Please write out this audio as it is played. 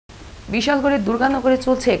বিশালগড়ের দুর্গানগরে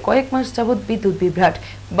চলছে কয়েক মাস যাবৎ বিদ্যুৎ বিভ্রাট।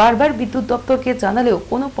 বারবার বিদ্যুৎ দপ্তরকে জানালেও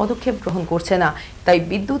কোনো পদক্ষেপ গ্রহণ করছে না। তাই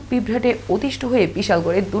বিদ্যুৎ বিভ্রাটে অতিষ্ঠ হয়ে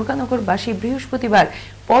বিশালগড়ের দুর্গানগরবাসী বৃহস্পতিবার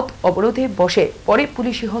পথ অবরোধে বসে, পরে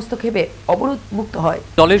পুলিশি হস্তক্ষেপে অবরোধ মুক্ত হয়।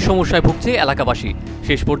 জলের সমস্যায় ভুগছে এলাকাবাসী।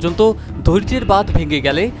 শেষ পর্যন্ত ধৈর্যের বাঁধ ভেঙে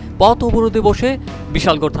গেলে পথ অবরোধে বসে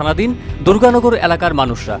বিশালগড় থানাধীন দুর্গানগর এলাকার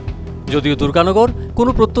মানুষরা। যদিও দুর্গানগর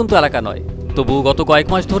কোনো প্রত্যন্ত এলাকা নয়, তবুও গত কয়েক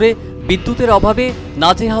মাস ধরে বিদ্যুতের অভাবে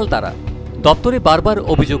নাজেহাল তারা। দপ্তরে বারবার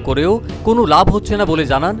অভিযোগ করেও কোনো লাভ হচ্ছে না বলে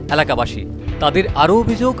জানান এলাকাবাসী। তাদের আরও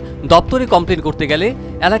অভিযোগ, দপ্তরে কমপ্লেন করতে গেলে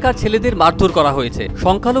এলাকার ছেলেদের মারধর করা হয়েছে।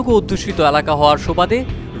 সংখ্যালঘু অধ্যুষিত এলাকা হওয়ার সুবাদে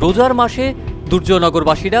রোজার মাসে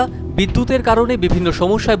দুর্জয়নগরবাসীরা বিদ্যুতের কারণে বিভিন্ন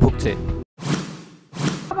সমস্যায় ভুগছে।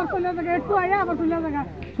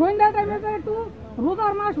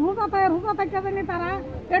 রোজার মাস রোজা থাকে তারা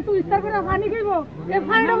একটু ইচ্ছা করে পানি খাইব,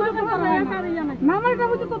 নামাজটা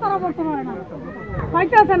বুঝি তো তারা বলতে পারে না,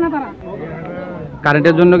 পাইতেছে না তারা।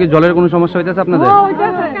 কারেন্টের জন্য কি জলের কোনো সমস্যা হইতেছে আপনাদের?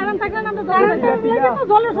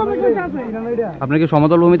 জলের সমস্যা আছে। আপনি কি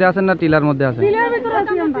সমতল ভূমিতে আছেন না টিলার মধ্যে আছেন?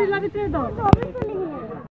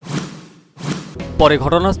 পরে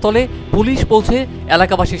ঘটনাস্থলে পুলিশ পৌঁছে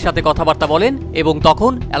এলাকাবাসীর সাথে কথাবার্তা বলেন এবং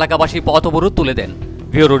তখন এলাকাবাসী পথ অবরোধ তুলে দেন।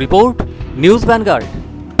 Bureau report, news vanguard.